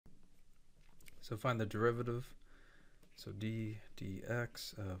So find the derivative. So d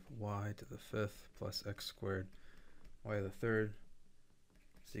dx of y to the fifth plus x squared y to the third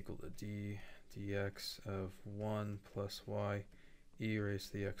is equal to d dx of 1 plus y e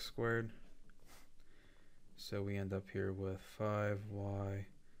raised to the x squared. So we end up here with 5y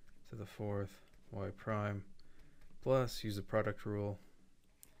to the fourth y prime plus, use the product rule,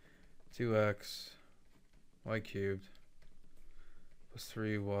 2x y cubed plus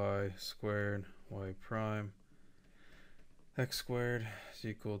 3y squared y prime x squared is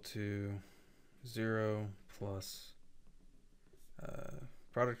equal to 0 plus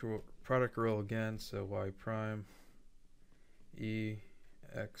product rule again, so y prime e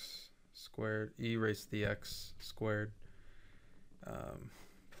x squared e raised to the x squared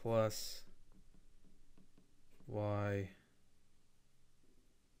plus y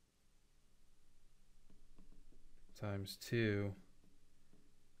times 2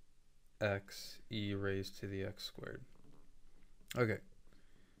 x e raised to the x squared. Okay.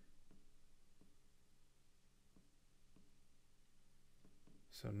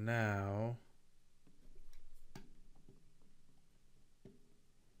 So now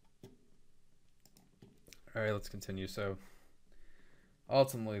all right, let's continue. So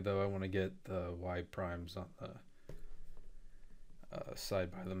ultimately, though, I want to get the y primes on the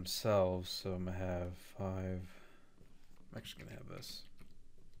side by themselves. So I'm going to have 5. I'm actually going to have this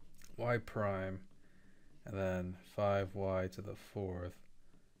y prime and then 5y to the fourth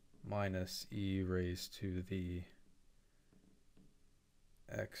minus e raised to the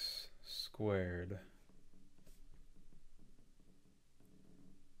x squared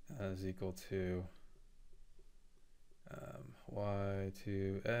is equal to y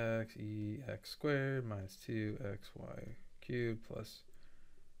to x e x squared minus 2xy cubed plus,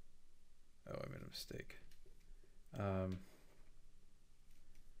 oh, I made a mistake.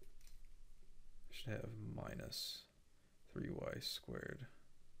 Should have minus 3y squared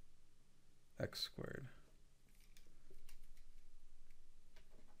x squared.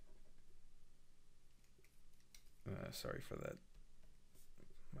 Sorry for that.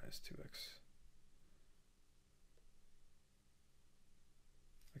 Minus 2x.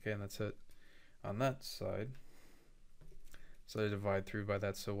 Okay, and that's it on that side. So I divide through by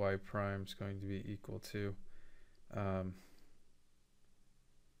that, so y prime is going to be equal to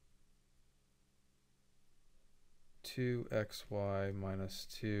 2xy minus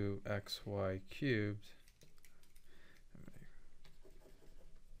 2xy cubed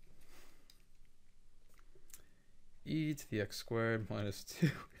e to the x squared minus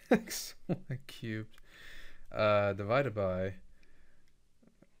 2xy cubed divided by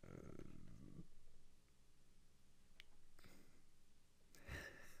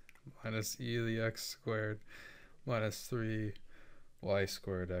minus e to the x squared minus 3y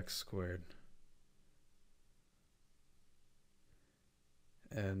squared x squared.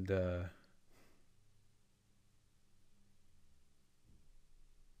 And I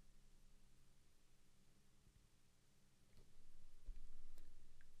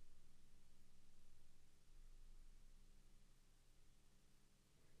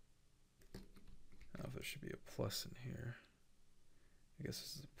don't know if there should be a plus in here. I guess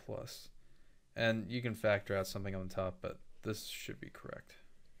this is a plus. And you can factor out something on the top, but this should be correct.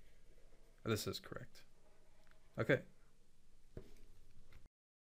 This is correct. Okay.